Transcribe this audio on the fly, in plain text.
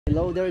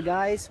Hello there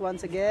guys,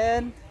 once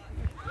again.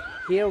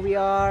 Here we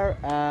are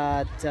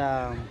at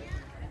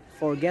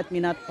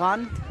Forget-Me-Not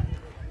Pond.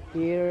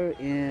 Here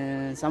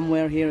in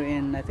somewhere here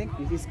in, I think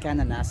this is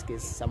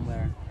Kananaskis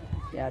somewhere.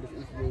 Yeah, this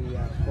is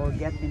the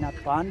Forget-Me-Not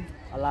Pond.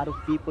 A lot of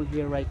people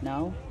here right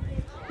now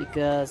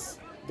because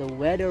the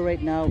weather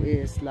right now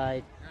is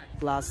like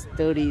plus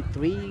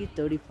 33,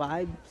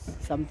 35,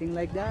 something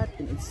like that,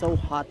 and it's so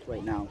hot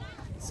right now.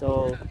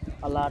 So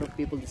a lot of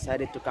people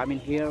decided to come in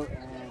here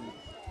and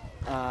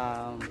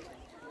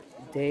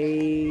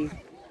they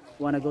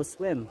want to go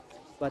swim.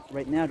 But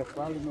right now the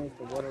problem is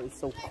the water is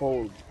so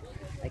cold.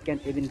 I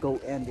can't even go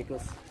in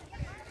because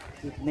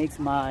it makes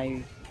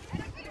my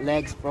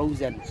legs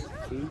frozen.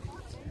 See?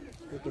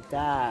 Look at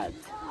that.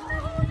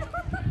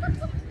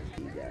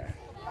 There.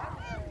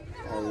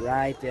 All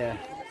right there.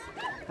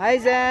 Hi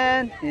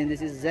Zen, and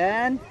this is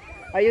Zen.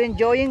 Are you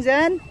enjoying,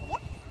 Zen?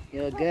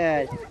 You're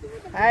good.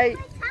 Hi.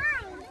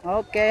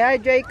 Okay, hi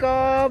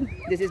Jacob.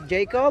 This is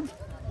Jacob.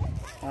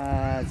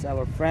 It's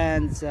our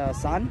friend's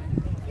son.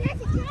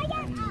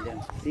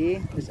 And see,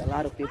 there's a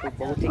lot of people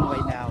boating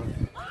right now.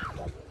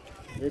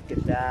 Look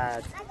at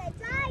that.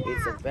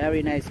 It's a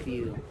very nice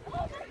view.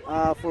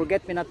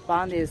 Forget-Me-Not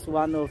Pond is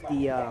one of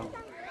the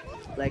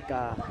like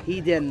a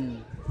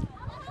hidden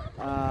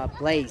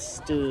place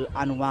to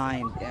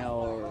unwind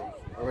or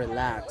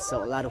relax.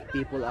 So a lot of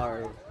people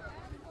are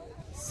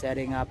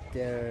setting up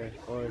their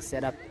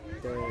set up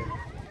their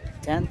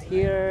tent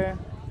here,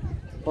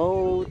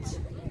 boat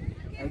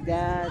like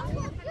that,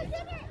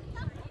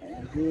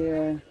 and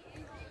here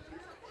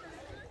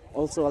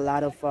also a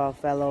lot of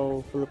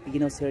fellow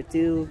Filipinos here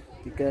too,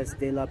 because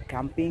they love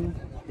camping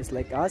just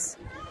like us,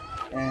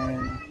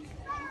 and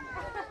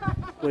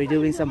we're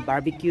doing some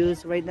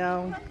barbecues right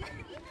now.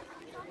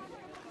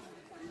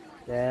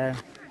 There,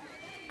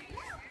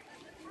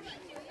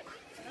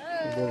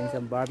 we're doing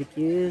some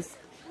barbecues.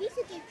 These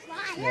should get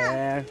dried.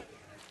 There.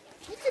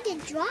 These should get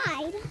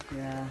dried.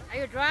 Yeah. Are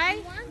you dry?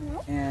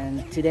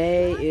 And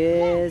today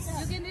is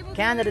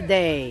Canada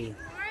Day.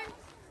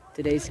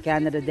 Today's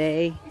Canada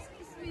Day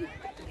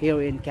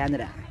here in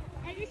Canada.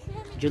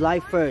 July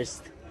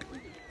 1st.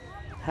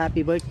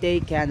 Happy birthday,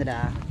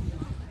 Canada.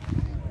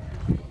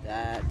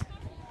 That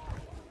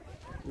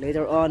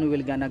later on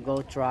we're gonna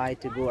go try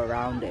to go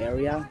around the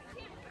area.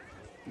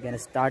 We're gonna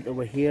start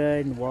over here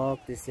and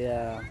walk this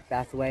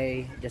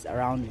pathway just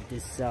around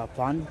this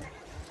pond,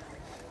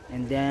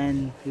 and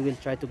then we will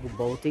try to go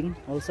boating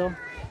also.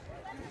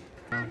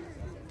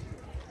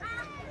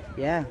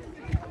 Yeah,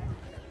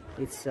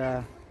 it's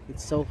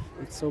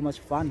so much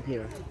fun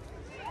here,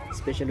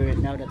 especially right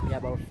now that we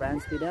have our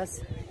friends with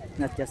us,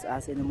 not just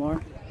us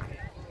anymore.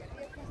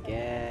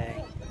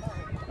 Okay,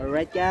 all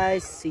right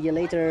guys, see you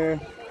later.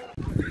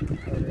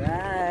 All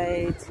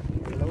right,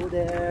 hello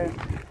there.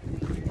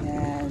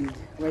 And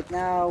right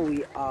now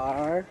we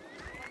are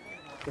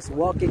just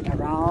walking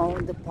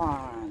around the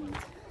pond.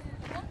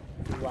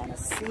 We wanna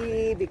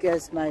see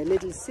because my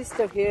little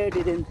sister here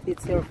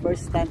it's her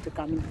first time to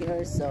come in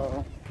here,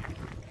 so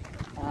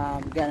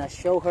I'm gonna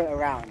show her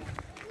around.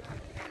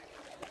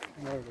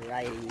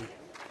 Alrighty.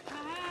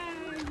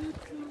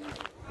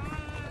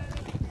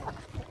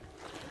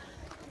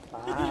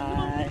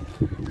 Bye.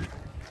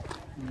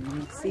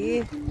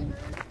 See?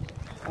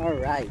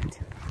 Alright.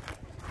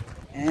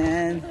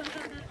 And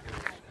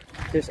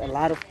there's a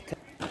lot of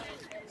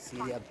see,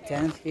 you have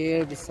tent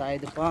here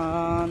beside the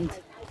pond,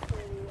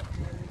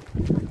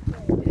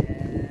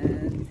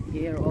 and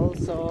here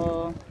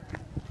also.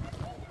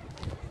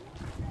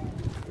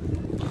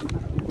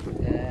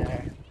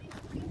 There,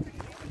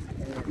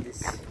 and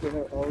this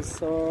here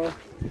also.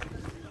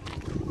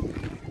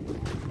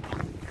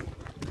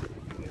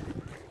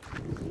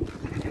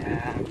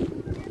 Yeah,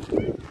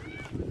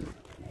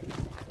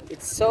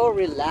 it's so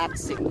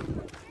relaxing.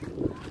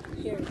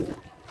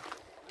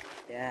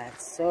 Yeah,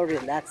 it's so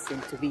relaxing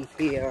to be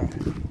here.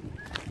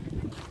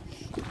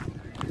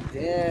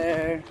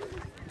 There.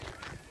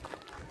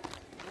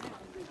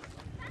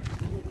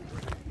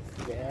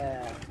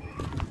 Yeah.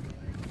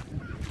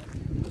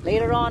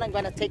 Later on, I'm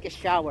gonna take a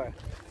shower.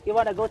 You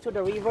wanna go to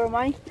the river,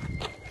 Mai?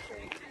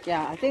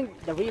 Yeah, I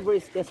think the river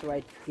is just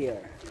right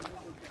here.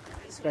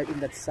 It's right in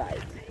that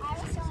side.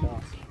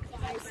 So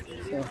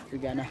we're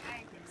gonna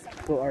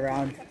go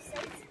around.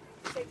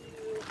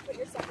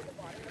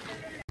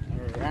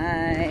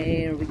 Alright,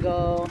 here we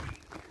go.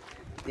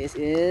 This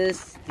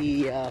is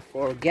the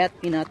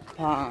Forget-Me-Not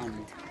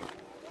Pond.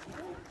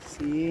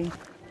 See?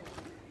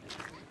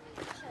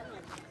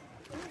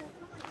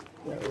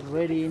 We're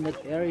already in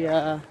that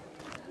area.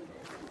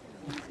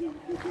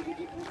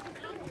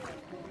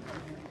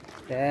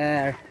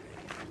 There.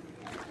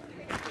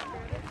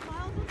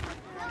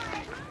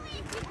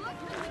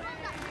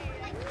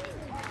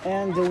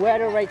 And the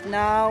weather right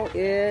now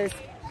is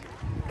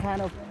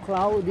kind of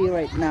cloudy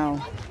right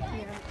now.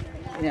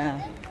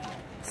 Yeah.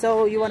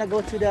 So you want to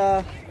go to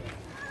the,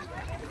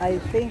 I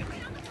think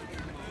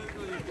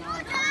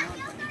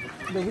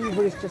the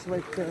river is just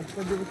right there.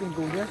 So we can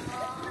go there.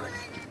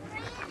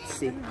 Let's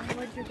see.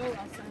 Where'd you go,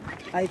 Elsa?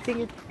 I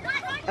think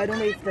I don't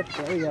know if that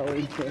area or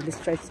in here. Let's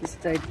try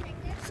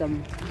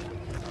some.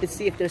 Let's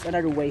see if there's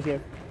another way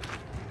here.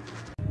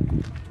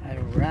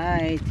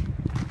 Alright.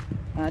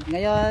 At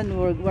ngayon,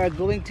 we're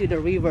going to the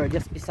river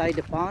just beside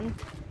the pond.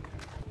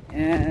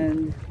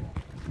 And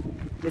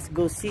let's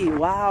go see.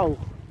 Wow.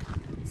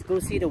 Let's go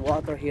see the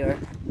water here.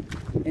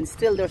 And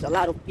still there's a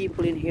lot of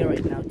people in here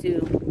right now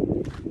too.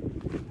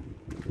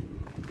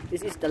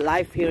 This is the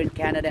life here in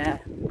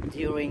Canada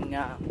during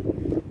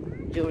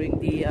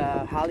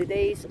the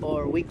holidays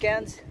or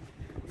weekends,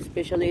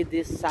 especially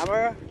this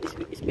summer,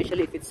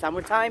 especially if it's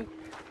summertime.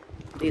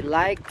 They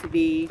like to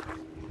be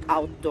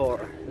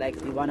outdoor, like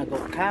they want to go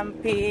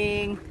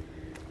camping,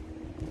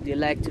 they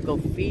like to go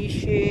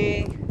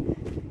fishing.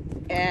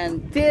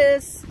 And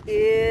this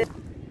is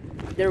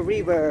the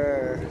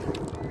river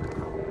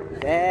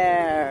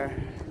there.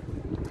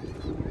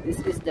 This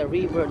is the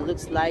river,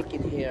 looks like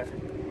in here.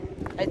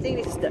 I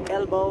think this is the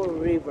Elbow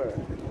River.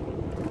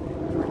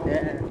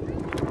 There.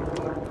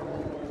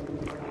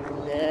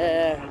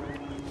 There.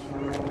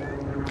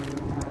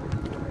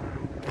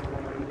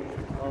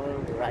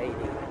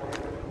 Alrighty.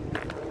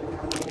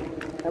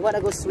 I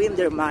wanna go swim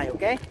there, Mai,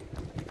 okay?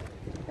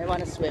 I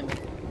wanna swim.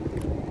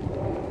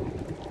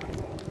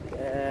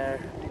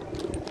 There.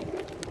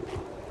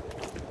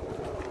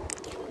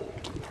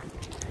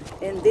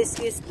 And this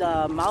is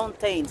the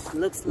mountains,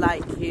 looks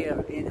like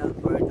here in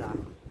Alberta.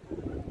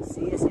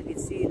 See, as you can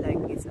see,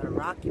 like it's a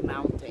rocky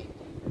mountain.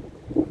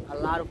 A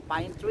lot of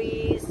pine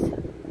trees.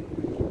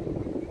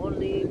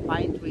 Only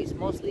pine trees,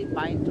 mostly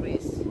pine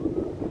trees.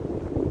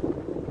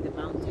 The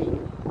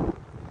mountain.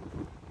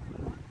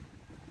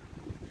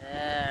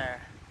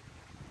 There.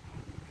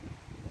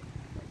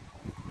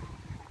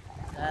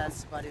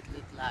 That's what it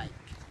looked like.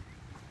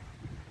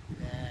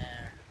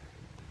 There.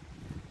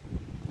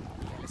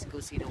 Okay, let's go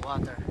see the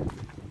water.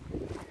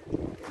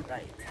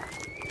 Right.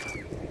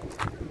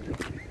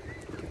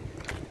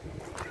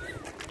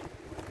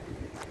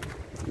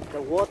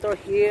 The water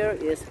here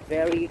is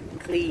very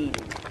clean.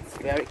 It's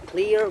very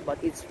clear, but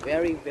it's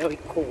very, very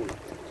cold.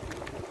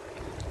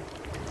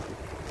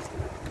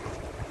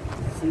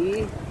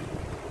 See?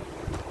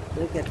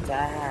 Look at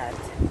that.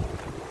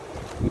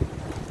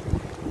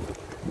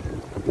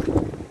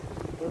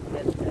 Look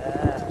at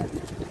that.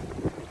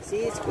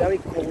 See, it's very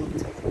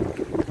cold.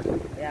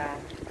 Yeah.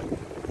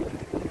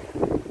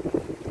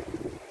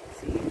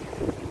 See?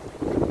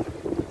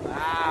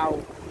 Wow.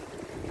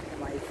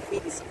 My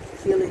feet is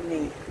killing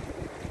me.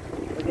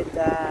 Look at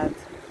that.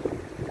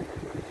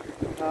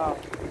 Oh.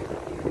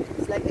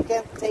 It's like I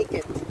can't take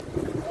it.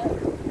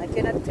 I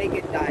cannot take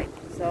it, guys.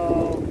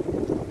 So,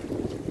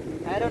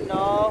 I don't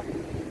know.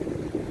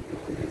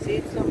 See,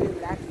 it's so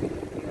relaxing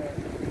here.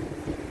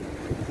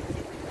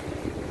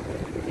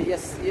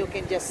 You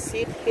can just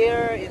sit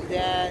here and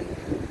then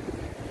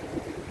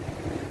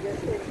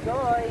just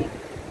enjoy.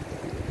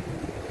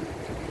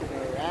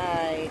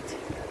 Alright.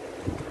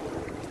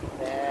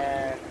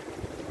 There.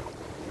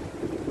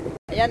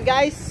 Ayan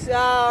guys,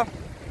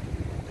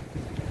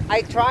 I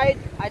tried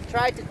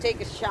to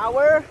take a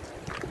shower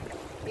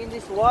in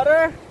this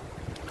water,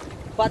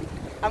 but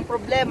ang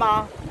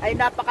problema ay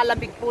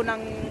napakalamig po ng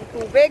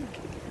tubig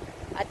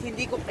at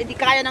hindi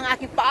kaya ng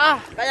aking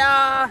paa,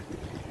 kaya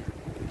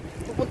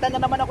pupunta na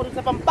naman ako dun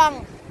sa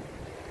Pampang.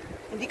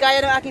 Hindi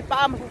kaya ng aking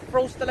paa,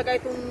 ma-froze talaga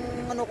itong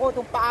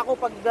itong paa ko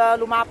pag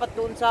lumapat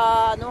doon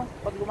sa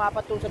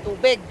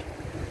tubig.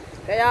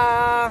 Kaya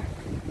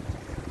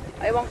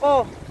aywan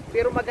ko,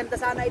 pero maganda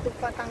sana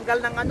itong pantanggal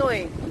ng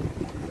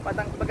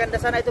maganda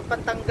sana itong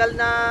pantanggal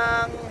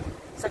ng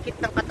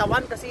sakit ng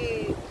katawan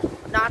kasi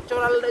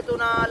natural ito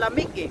na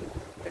lamig eh.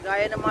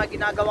 Kagaya ng mga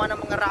ginagawa ng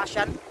mga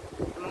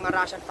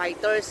Russian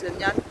fighters,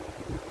 ganyan.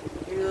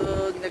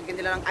 Yung nagyan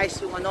nila ng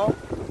ice yung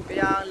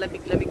kaya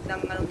lamig-lamig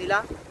ng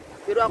nila.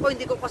 Pero ako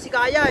hindi ko kasi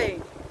kaya eh.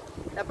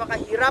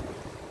 Napakahirap,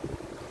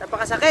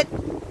 napakasakit.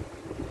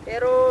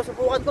 Pero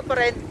subukan ko pa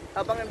rin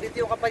habang nandito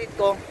yung kapatid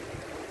ko.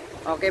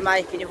 Okay,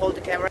 Mai, can you hold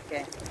the camera?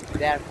 Okay,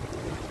 there.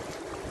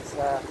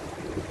 So,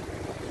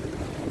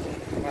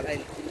 while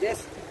I do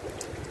this.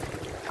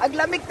 Ang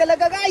lamig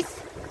talaga, guys!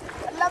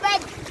 Ang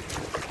lamig!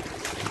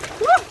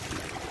 Woo!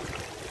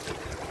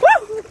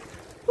 Woo!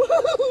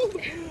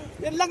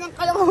 Yan lang ang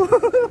kaya mo.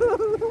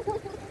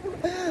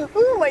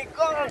 Oh my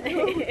God!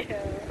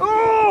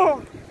 Oh!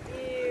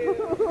 Ew.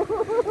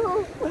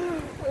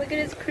 Look at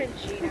his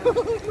cringy now.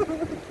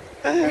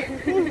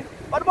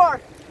 One more!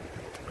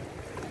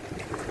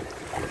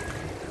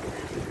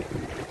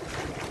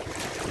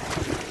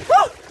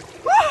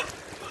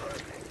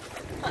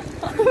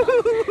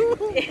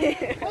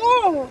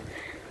 Oh!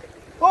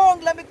 Oh,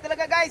 ang lamig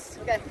talaga, guys.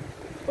 Okay.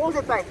 Hold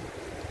it tight.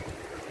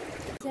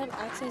 Does have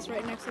access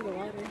right next to the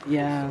water?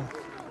 Yeah.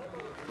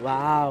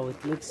 Wow, it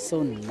looks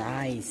so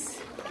nice.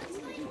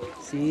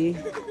 See?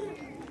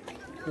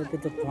 Look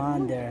at the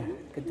pond there.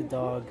 Look at the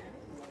dog.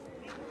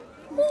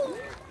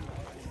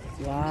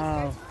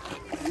 Wow.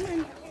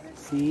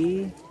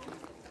 See?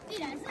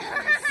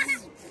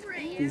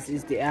 This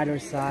is the other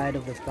side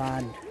of the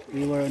pond.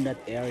 We were in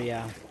that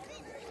area.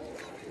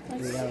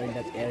 We are in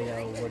that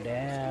area over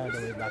there, the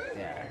way back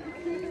there.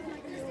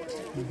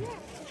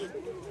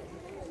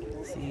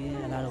 See,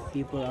 a lot of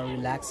people are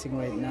relaxing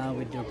right now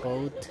with their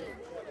boat.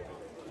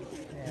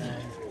 Yeah.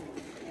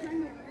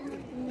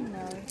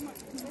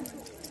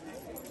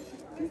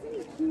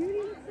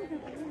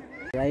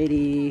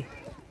 Righty.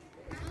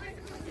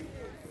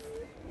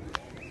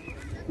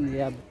 We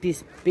have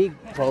this big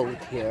boat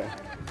here.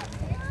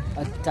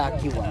 A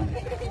tacky one.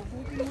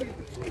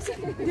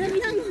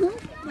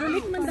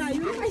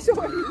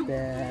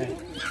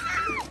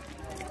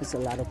 There's a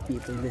lot of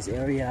people in this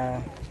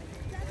area.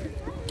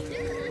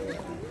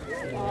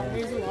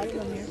 There's a lot of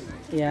them here.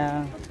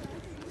 Yeah.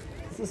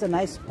 This is a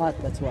nice spot,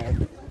 that's why.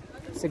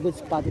 It's a good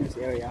spot in this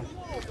area.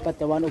 But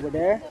the one over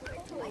there,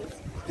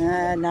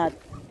 not.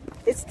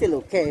 It's still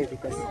okay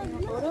because.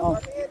 Oh,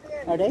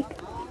 are they?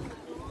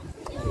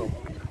 Okay.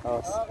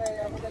 Oh,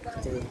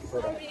 taking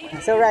photo.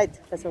 It's alright.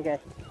 That's okay.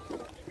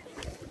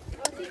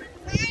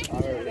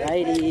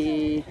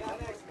 Alrighty.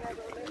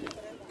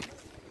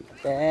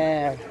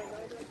 There.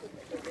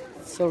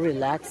 So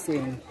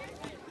relaxing.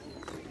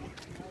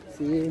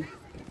 See?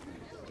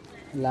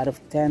 A lot of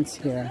tents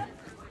here.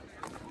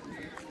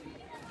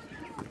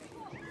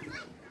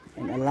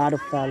 And a lot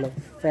of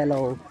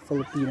fellow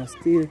Filipinos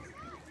too.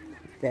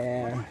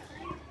 There.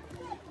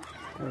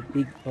 A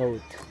big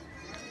boat.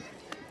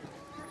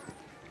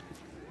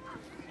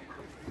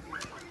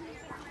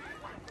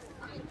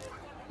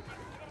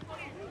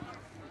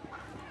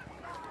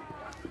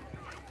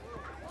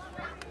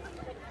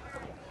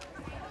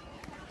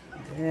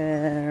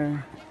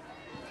 There.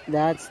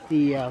 That's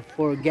the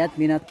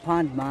forget-me-not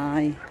pond,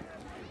 my.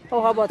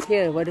 Oh, how about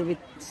here? Why don't we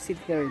sit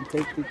here and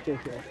take pictures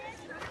here?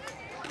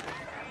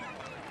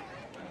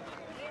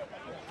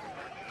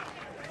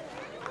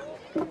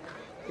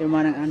 Your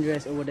Manang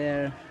Andres over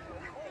there.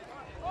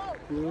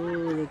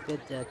 Ooh, look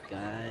at that,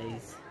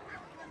 guys.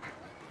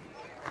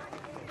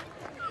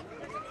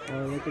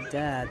 Oh, look at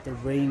that. They're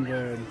bringing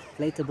their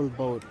inflatable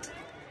boat.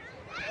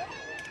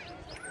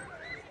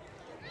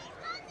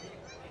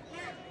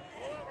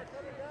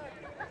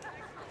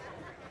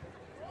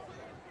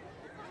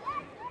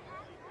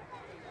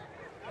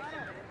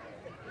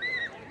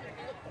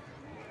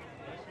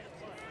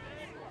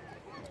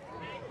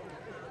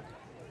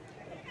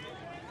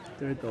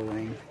 They're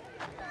going.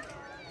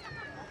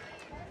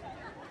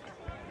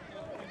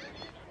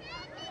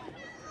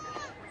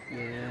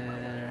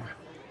 Yeah.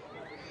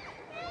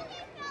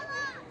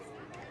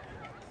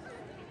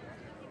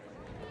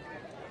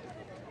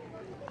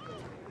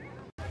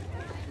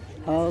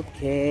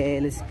 Okay,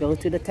 let's go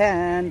to the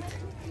tent.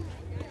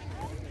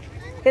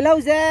 Hello,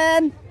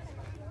 Zen.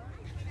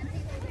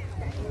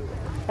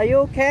 Are you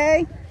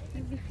okay?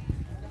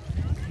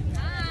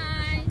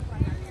 Hi.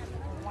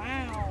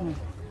 Wow.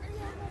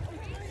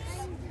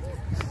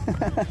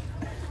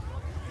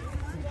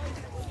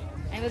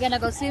 And we're gonna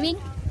go swimming?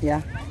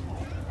 Yeah.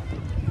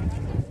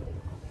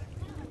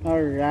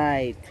 All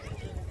right.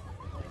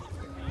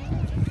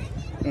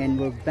 And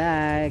we're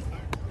back.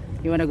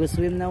 You wanna go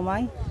swim now,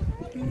 Mai?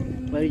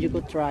 Where did you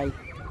go try?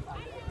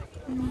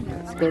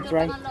 Let's go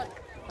try.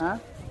 Huh?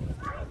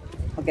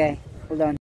 Okay, hold on.